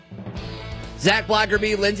Zach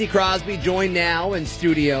Blackerby, Lindsey Crosby, joined now in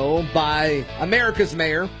studio by America's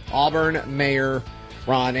Mayor, Auburn Mayor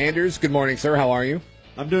Ron Anders. Good morning, sir. How are you?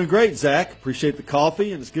 I'm doing great, Zach. Appreciate the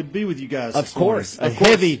coffee, and it's good to be with you guys. Of course. A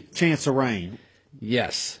heavy chance of rain.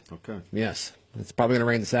 Yes. Okay. Yes. It's probably going to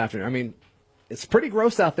rain this afternoon. I mean, it's pretty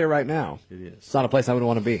gross out there right now. It is. It's not a place I would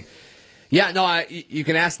want to be. Yeah, no, you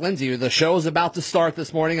can ask Lindsey. The show is about to start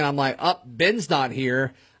this morning, and I'm like, Ben's not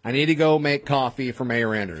here. I need to go make coffee for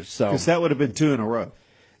Mayor Anders. So Because that would have been 2 in a row.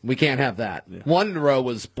 we can't have that. Yeah. 1 in a row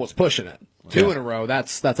was pushing it. 2 in a row,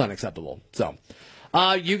 that's unacceptable. So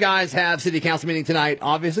you guys have city council meeting tonight,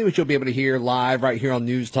 obviously, which you'll be able to hear live right here on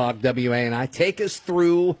News Talk WANI. Take us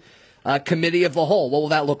through committee of the whole. What will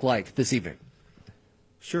that look like this evening?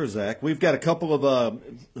 Sure, Zach. We've got a couple of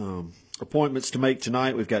appointments to make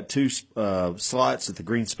tonight. We've got 2 slots at the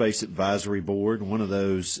Green Space Advisory Board. One of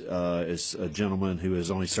those is a gentleman who has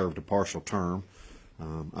only served a partial term.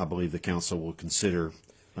 I believe the council will consider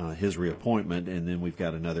his reappointment. And then we've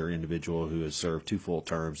got another individual who has served 2 full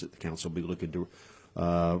terms that the council will be looking to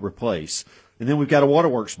replace. And then we've got a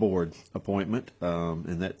Waterworks Board appointment,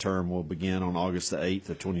 and that term will begin on August the 8th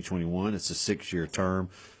of 2021. It's a 6-year term.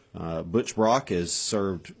 Butch Brock has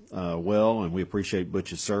served well, and we appreciate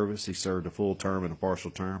Butch's service. He served a full term and a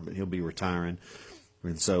partial term, but he'll be retiring,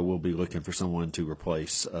 and so we'll be looking for someone to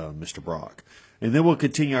replace Mr. Brock. And then we'll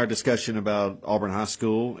continue our discussion about Auburn High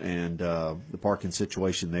School and the parking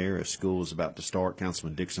situation there as school is about to start.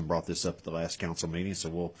 Councilman Dixon brought this up at the last council meeting, so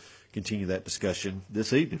we'll continue that discussion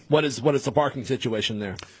this evening. What is the parking situation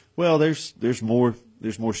there? Well, there's more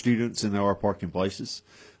students than there are parking places.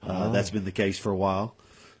 That's been the case for a while.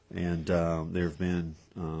 And there have been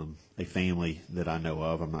a family that I know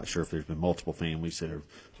of. I'm not sure if there's been multiple families that have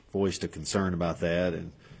voiced a concern about that.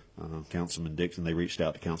 And Councilman Dixon, they reached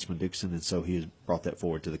out to Councilman Dixon, and so he has brought that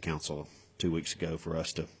forward to the council 2 weeks ago for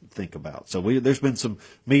us to think about. So there's been some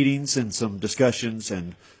meetings and some discussions,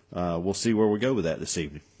 and we'll see where we go with that this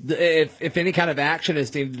evening. If any kind of action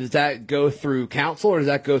is needed, does that go through council or does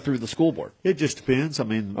that go through the school board? It just depends. I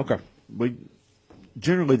mean, okay.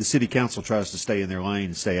 Generally, the city council tries to stay in their lane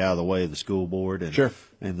and stay out of the way of the school board and, sure.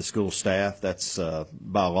 and the school staff. That's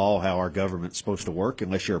by law how our government's supposed to work.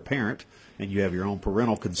 Unless you're a parent and you have your own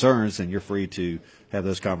parental concerns, then you're free to have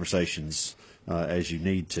those conversations as you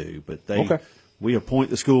need to. But we appoint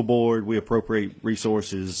the school board. We appropriate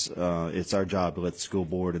resources. It's our job to let the school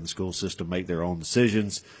board and the school system make their own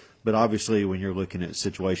decisions. But obviously, when you're looking at a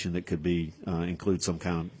situation that could be include some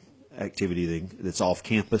kind of activity that's off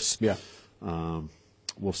campus,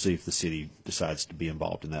 we'll see if the city decides to be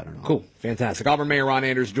involved in that or not. Cool. Fantastic. Auburn Mayor Ron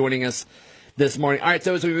Anders joining us this morning. All right,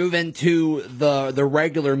 so as we move into the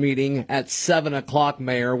regular meeting at 7 o'clock,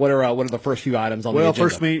 Mayor, what are the first few items on the agenda?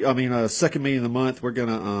 Well, second meeting of the month, we're going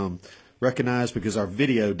to recognize, because our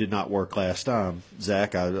video did not work last time,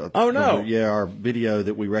 Zach. Oh, no. Our video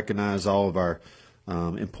that we recognize all of our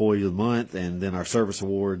Employee of the Month and then our service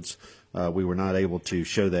awards. We were not able to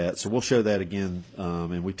show that, so we'll show that again.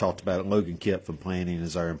 And we talked about it. Logan Kipp from Planning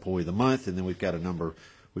is our Employee of the Month, and then we've got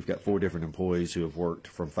 4 different employees who have worked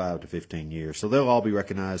from 5 to 15 years. So they'll all be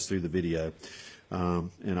recognized through the video.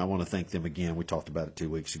 And I want to thank them again. We talked about it 2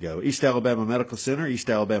 weeks ago. East Alabama Medical Center, East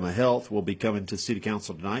Alabama Health will be coming to City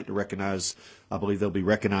Council tonight to recognize. I believe they'll be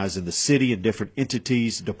recognizing the city and different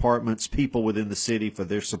entities, departments, people within the city for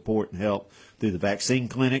their support and help through the vaccine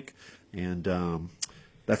clinic. And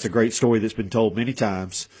that's a great story that's been told many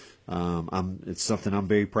times. It's something I'm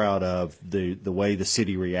very proud of, the way the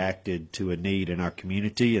city reacted to a need in our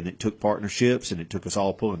community, and it took partnerships, and it took us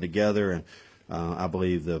all pulling together. And I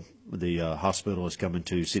believe the hospital is coming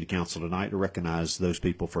to City Council tonight to recognize those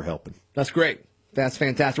people for helping. That's great. That's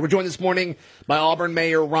fantastic. We're joined this morning by Auburn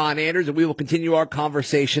Mayor Ron Anders, and we will continue our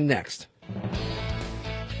conversation next.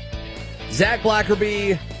 Zach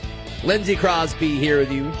Blackerby, Lindsey Crosby here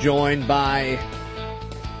with you, joined by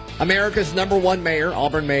America's #1 mayor,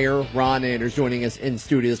 Auburn Mayor Ron Anders, joining us in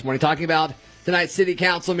studio this morning, talking about tonight's City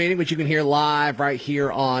Council meeting, which you can hear live right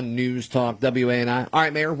here on News Talk WANI. All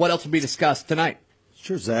right, Mayor, what else will be discussed tonight?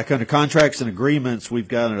 Sure, Zach. Under contracts and agreements, we've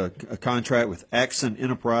got a contract with Axon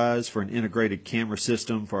Enterprise for an integrated camera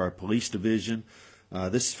system for our police division.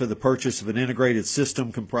 This is for the purchase of an integrated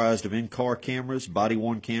system comprised of in-car cameras,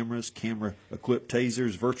 body-worn cameras, camera-equipped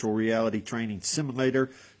tasers, virtual reality training simulator,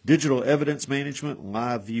 digital evidence management,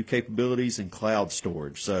 live view capabilities, and cloud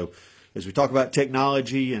storage. So as we talk about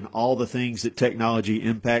technology and all the things that technology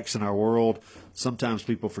impacts in our world, sometimes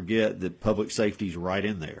people forget that public safety is right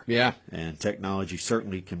in there. Yeah. And technology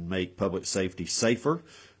certainly can make public safety safer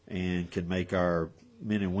and can make our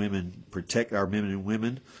men and women, protect our men and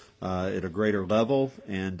women at a greater level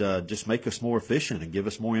and just make us more efficient and give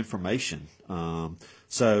us more information.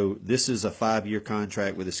 So this is a 5-year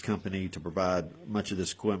contract with this company to provide much of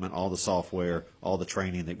this equipment, all the software, all the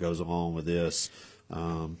training that goes along with this.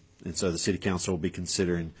 And so the City Council will be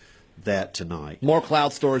considering that tonight. More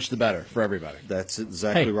cloud storage, the better for everybody. That's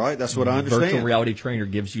exactly right. That's what I understand. Virtual reality trainer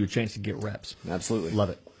gives you a chance to get reps. Absolutely. Love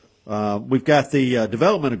it. We've got the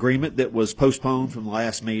development agreement that was postponed from the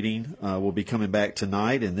last meeting. Will be coming back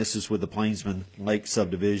tonight, and this is with the Plainsman Lake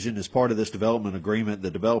subdivision. As part of this development agreement,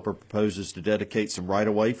 the developer proposes to dedicate some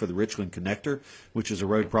right-of-way for the Richland Connector, which is a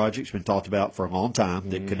road project that's been talked about for a long time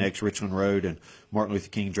that connects Richland Road and Martin Luther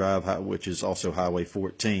King Drive, which is also Highway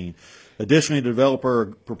 14. Additionally, the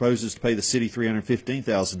developer proposes to pay the city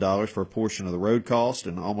 $315,000 for a portion of the road cost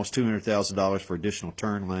and almost $200,000 for additional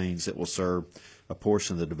turn lanes that will serve a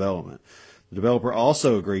portion of the development. The developer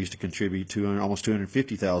also agrees to contribute almost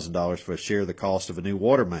 $250,000 for a share of the cost of a new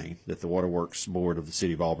water main that the Waterworks Board of the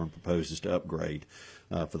City of Auburn proposes to upgrade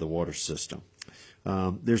for the water system.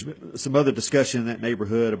 There's some other discussion in that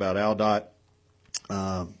neighborhood about Aldott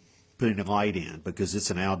putting a light in because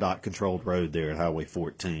it's an Aldott controlled road there at Highway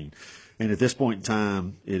 14. And at this point in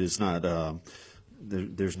time, it is not.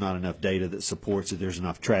 There's not enough data that supports it. There's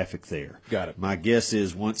enough traffic there. Got it. My guess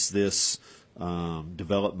is once this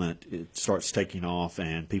development it starts taking off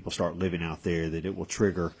and people start living out there, that it will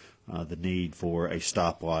trigger the need for a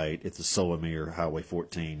stoplight at the Solomere Highway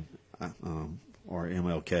 14 or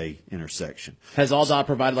MLK intersection. Has Aldott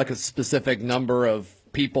provided like a specific number of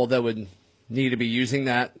people that would need to be using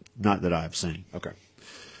that? Not that I've seen. Okay.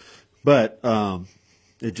 But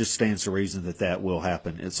it just stands to reason that that will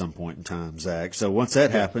happen at some point in time, Zach. So once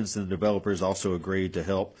that happens, then the developers also agreed to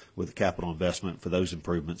help with the capital investment for those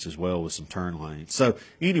improvements as well with some turn lanes. So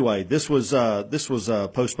anyway, this was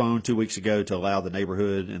postponed 2 weeks ago to allow the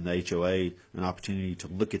neighborhood and the HOA an opportunity to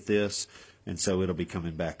look at this, and so it'll be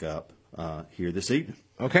coming back up here this evening.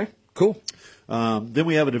 Okay. Cool. Then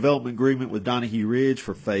we have a development agreement with Donahue Ridge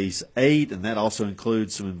for Phase 8, and that also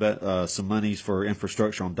includes some monies for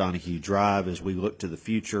infrastructure on Donahue Drive as we look to the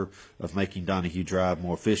future of making Donahue Drive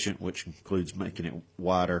more efficient, which includes making it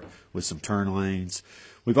wider with some turn lanes.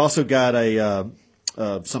 We've also got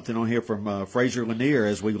something on here from Fraser Lanier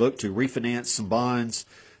as we look to refinance some bonds,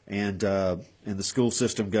 and the school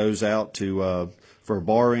system goes out to for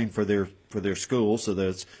borrowing for their school. So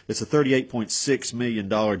it's a $38.6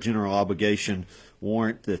 million general obligation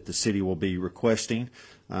warrant that the city will be requesting.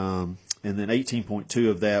 And then 18.2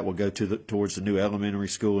 of that will go towards the new elementary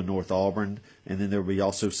school in North Auburn. And then there will be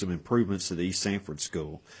also some improvements to the East Sanford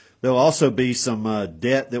School. There will also be some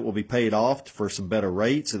debt that will be paid off for some better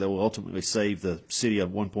rates, and that will ultimately save the city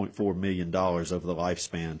of $1.4 million over the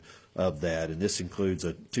lifespan of that. And this includes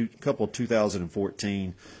a couple of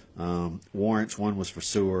 2014 warrants. One was for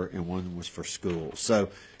sewer and one was for schools. So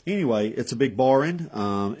anyway, it's a big borrowing,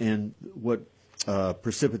 and what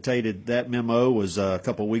precipitated that memo was a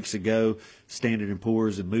couple of weeks ago. Standard &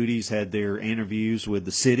 Poor's and Moody's had their interviews with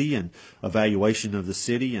the city and evaluation of the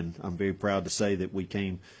city, and I'm very proud to say that we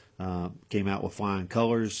came out with flying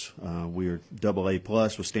colors. We're AA+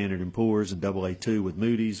 with Standard & Poor's and AA2 with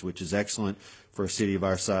Moody's, which is excellent for a city of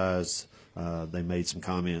our size. They made some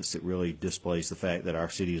comments that really displays the fact that our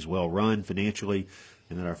city is well run financially,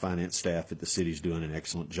 and that our finance staff at the city is doing an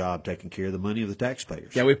excellent job taking care of the money of the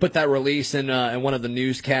taxpayers. Yeah, we put that release in one of the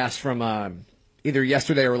newscasts from either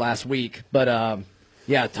yesterday or last week. But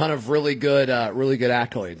yeah, a ton of really good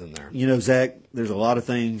accolades in there. You know, Zach, there's a lot of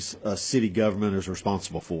things a city government is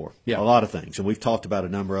responsible for. Yeah. A lot of things, and we've talked about a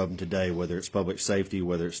number of them today. Whether it's public safety,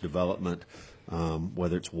 whether it's development,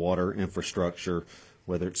 whether it's water infrastructure,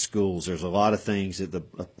 whether it's schools. There's a lot of things that the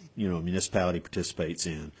municipality participates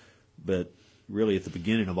in, but really at the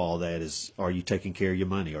beginning of all that is, are you taking care of your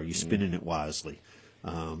money? Are you spending it wisely?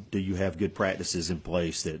 Do you have good practices in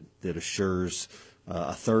place that assures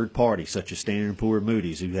a third party, such as Standard & Poor's,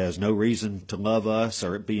 Moody's, who has no reason to love us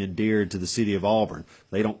or be endeared to the city of Auburn?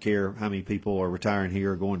 They don't care how many people are retiring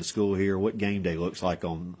here or going to school here, or what game day looks like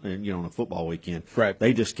on a football weekend. Right.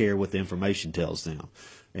 They just care what the information tells them.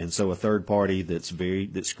 And so a third party that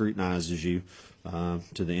scrutinizes you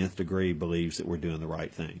to the nth degree believes that we're doing the right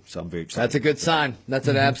thing. So I'm very excited. That's a good sign. That's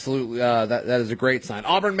an absolute that is a great sign.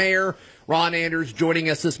 Auburn Mayor Ron Anders joining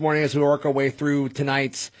us this morning as we work our way through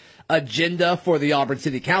tonight's agenda for the Auburn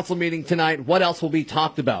City Council meeting tonight. What else will be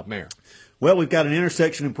talked about, Mayor? Well, we've got an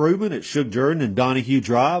intersection improvement at Shug Jordan and Donahue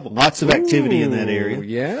Drive. Lots of activity in that area.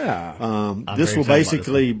 Yeah. This will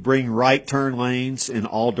basically bring right turn lanes in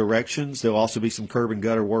all directions. There'll also be some curb and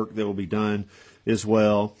gutter work that will be done as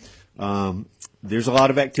well. There's a lot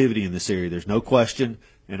of activity in this area. There's no question.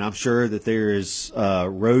 And I'm sure that there is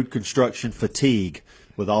road construction fatigue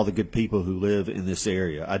with all the good people who live in this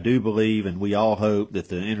area. I do believe, and we all hope, that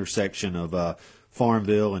the intersection of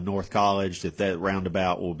Farmville and North College, that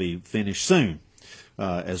roundabout will be finished soon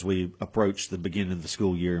as we approach the beginning of the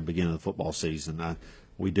school year and beginning of the football season.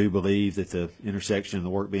 We do believe that the intersection and the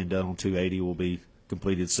work being done on 280 will be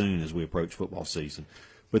completed soon as we approach football season.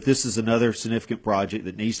 But this is another significant project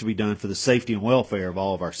that needs to be done for the safety and welfare of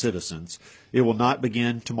all of our citizens. It will not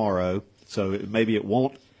begin tomorrow, so maybe it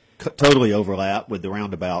won't totally overlap with the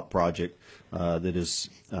roundabout project that is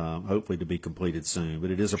hopefully to be completed soon. But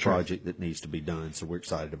it is a project that needs to be done, so we're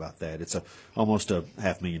excited about that. It's almost a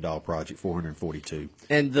 $500,000 project, $442,000.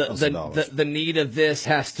 And the need of this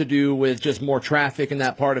has to do with just more traffic in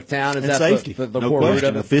that part of town? Is and that safety. the no core question. root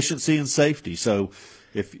of it? Efficiency and safety. So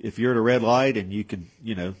if you're at a red light and you can,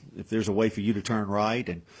 if there's a way for you to turn right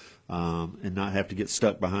and not have to get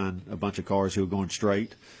stuck behind a bunch of cars who are going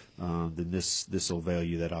straight, then this will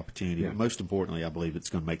value that opportunity. But most importantly, I believe it's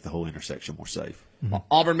going to make the whole intersection more safe. Well,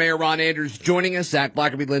 Auburn Mayor Ron Andrews joining us. Zach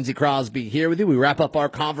Blackerby, Lindsey Crosby here with you. We wrap up our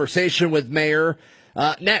conversation with Mayor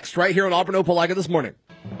next, right here on Auburn Opelika this morning.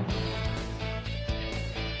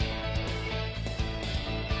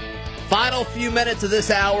 Final few minutes of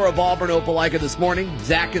this hour of Auburn Opelika this morning.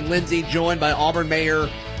 Zach and Lindsey joined by Auburn Mayor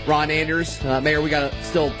Ron Andrews. Mayor, we got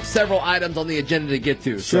still several items on the agenda to get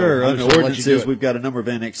to. Sure. So On the ordinances, we've got a number of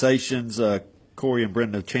annexations. Corey and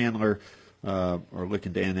Brenda Chandler are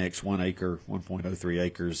looking to annex 1 acre, 1.03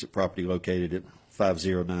 acres, property located at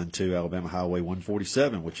 5092 Alabama Highway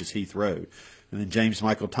 147, which is Heath Road. And then James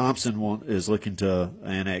Michael Thompson is looking to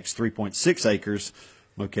annex 3.6 acres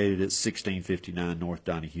located at 1659 North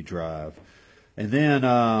Donahue Drive. And then,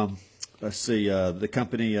 let's see, the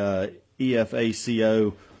company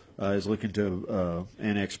EFACO is looking to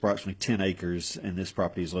annex approximately 10 acres, and this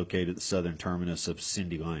property is located at the southern terminus of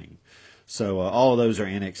Cindy Lane. So all of those are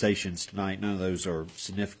annexations tonight. None of those are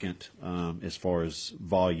significant as far as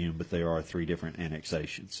volume, but there are 3 different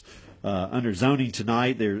annexations. Under zoning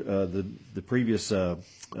tonight, the previous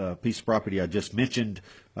piece of property I just mentioned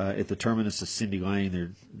at the terminus of Cindy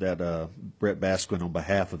Lane, that Brett Basquin, on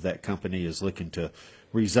behalf of that company, is looking to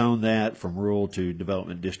rezone that from rural to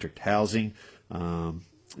development district housing.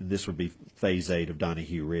 This would be Phase 8 of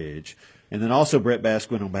Donahue Ridge. And then also Brett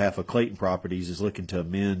Basquin, on behalf of Clayton Properties, is looking to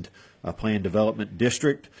amend a planned development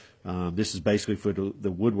district. This is basically for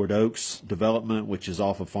the Woodward Oaks development, which is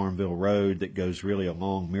off of Farmville Road, that goes really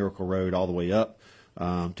along Miracle Road all the way up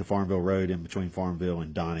to Farmville Road, in between Farmville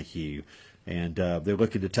and Donahue. And they're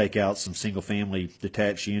looking to take out some single-family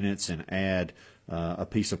detached units and add a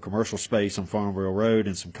piece of commercial space on Farmville Road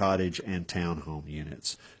and some cottage and townhome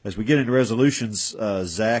units. As we get into resolutions,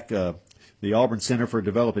 Zach, the Auburn Center for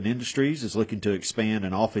Developing Industries is looking to expand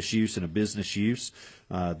an office use and a business use.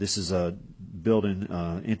 This is a building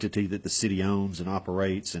entity that the city owns and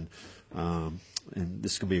operates, and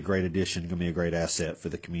this is going to be a great addition, going to be a great asset for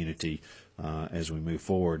the community as we move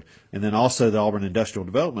forward. And then also the Auburn Industrial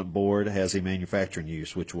Development Board has a manufacturing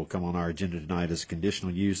use, which will come on our agenda tonight as a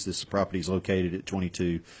conditional use. This property is located at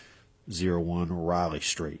 2201 Riley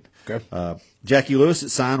Street. Okay. Jackie Lewis at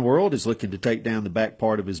Sign World is looking to take down the back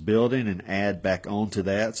part of his building and add back onto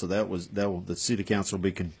that. So the city council will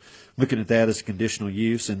be looking at that as a conditional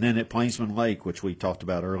use. And then at Plainsman Lake, which we talked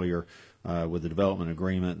about earlier with the development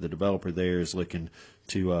agreement, the developer there is looking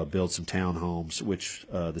to build some townhomes, which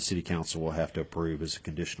the city council will have to approve as a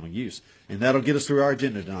conditional use. And that'll get us through our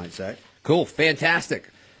agenda tonight, Zach. Cool. Fantastic.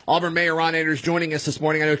 Auburn Mayor Ron Andrews joining us this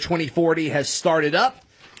morning. I know 2040 has started up.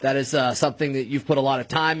 That is something that you've put a lot of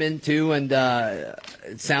time into, and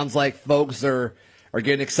it sounds like folks are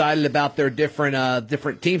getting excited about their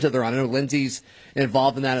different teams that they're on. I know Lindsey's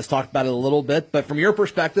involved in that, has talked about it a little bit. But from your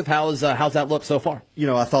perspective, how's that look so far?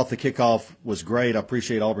 I thought the kickoff was great. I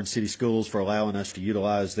appreciate Auburn City Schools for allowing us to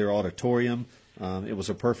utilize their auditorium. It was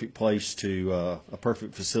a perfect place a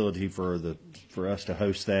perfect facility for us to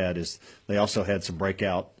host that. They also had some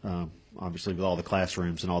breakout. Obviously, with all the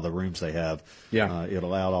classrooms and all the rooms they have, it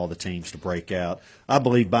allowed all the teams to break out. I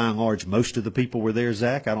believe, by and large, most of the people were there,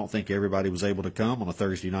 Zach. I don't think everybody was able to come on a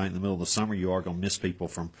Thursday night in the middle of the summer. You are going to miss people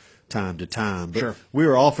from time to time. But sure. We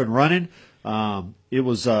were off and running. It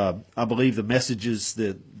was, I believe, the messages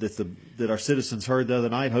that our citizens heard the other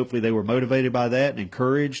night. Hopefully, they were motivated by that and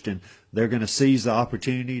encouraged, and they're going to seize the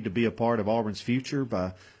opportunity to be a part of Auburn's future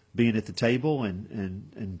by being at the table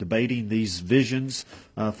and debating these visions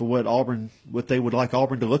for what they would like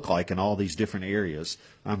Auburn to look like in all these different areas.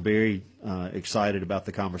 I'm very excited about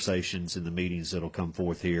the conversations and the meetings that will come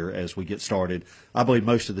forth here as we get started. I believe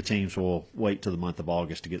most of the teams will wait till the month of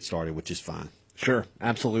August to get started, which is fine. Sure,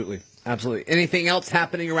 absolutely. Absolutely. Anything else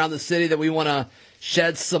happening around the city that we want to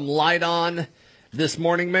shed some light on this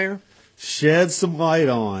morning, Mayor? Shed some light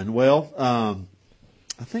on. Well,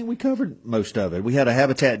 I think we covered most of it. We had a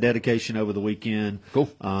Habitat dedication over the weekend. Cool.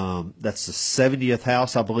 That's the 70th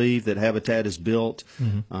house, I believe, that Habitat has built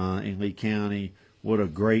in Lee County. What a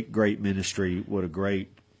great, great ministry. What a great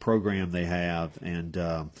program they have. And,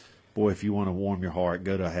 boy, if you want to warm your heart,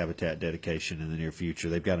 go to a Habitat dedication in the near future.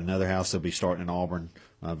 They've got another house they'll be starting in Auburn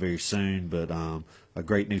very soon, but a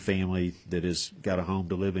great new family that has got a home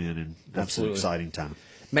to live in, and that's Absolutely. an exciting time.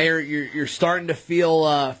 Mayor, you're starting to feel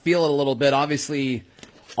it a little bit. Obviously,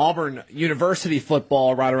 Auburn University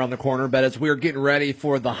football right around the corner, but as we're getting ready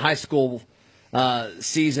for the high school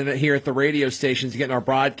season here at the radio stations, getting our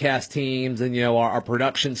broadcast teams and our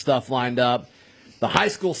production stuff lined up, the high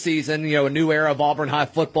school season, a new era of Auburn High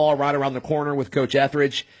football right around the corner with Coach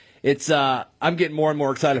Etheridge. It's I'm getting more and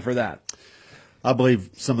more excited for that. I believe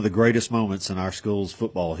some of the greatest moments in our school's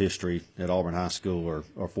football history at Auburn High School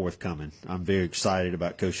are forthcoming. I'm very excited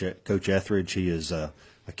about Coach Etheridge. He is a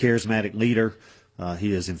charismatic leader.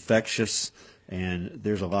 He is infectious, and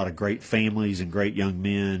there's a lot of great families and great young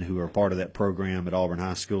men who are part of that program at Auburn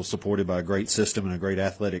High School, supported by a great system and a great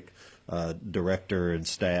athletic director and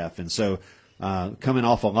staff. And so coming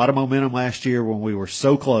off a lot of momentum last year when we were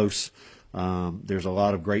so close, there's a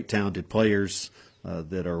lot of great talented players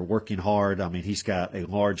that are working hard. I mean, he's got a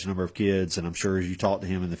large number of kids, and I'm sure as you talk to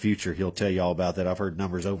him in the future, he'll tell you all about that. I've heard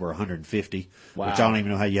numbers over 150, Wow. which I don't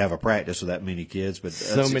even know how you have a practice with that many kids, but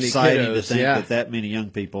So it's many exciting kiddos, to think yeah. that many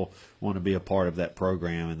young people want to be a part of that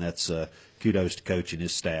program, and that's kudos to Coach and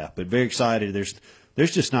his staff. But very excited.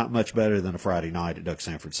 There's just not much better than a Friday night at Doug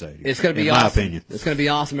Sanford Stadium. It's going to be in awesome. my opinion. It's going to be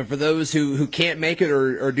awesome. And for those who can't make it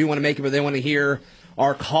or do want to make it, but they want to hear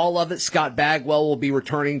our call of it, Scott Bagwell will be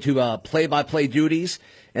returning to play-by-play duties.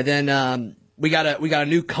 And then we got a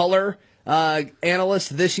new color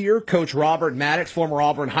analyst this year, Coach Robert Maddox, former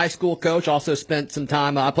Auburn High School coach. Also spent some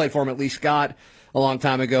time. I played for him at Lee Scott a long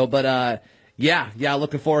time ago. But yeah,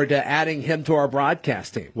 looking forward to adding him to our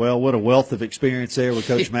broadcast team. Well, what a wealth of experience there with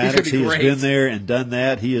Coach He's Maddox. gonna be He has great. been there and done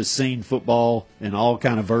that. He has seen football in all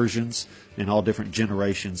kind of versions in all different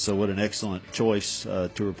generations. So what an excellent choice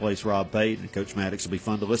to replace Rob Payton. And Coach Maddox will be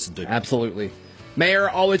fun to listen to. Absolutely. Mayor,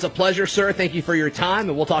 always a pleasure, sir. Thank you for your time,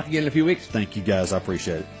 and we'll talk again in a few weeks. Thank you, guys. I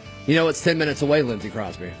appreciate it. It's 10 minutes away, Lindsey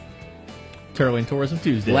Crosby. Turling Tourism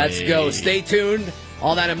Tuesday. Let's go. Stay tuned.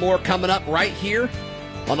 All that and more coming up right here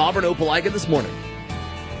on Auburn Opelika this morning.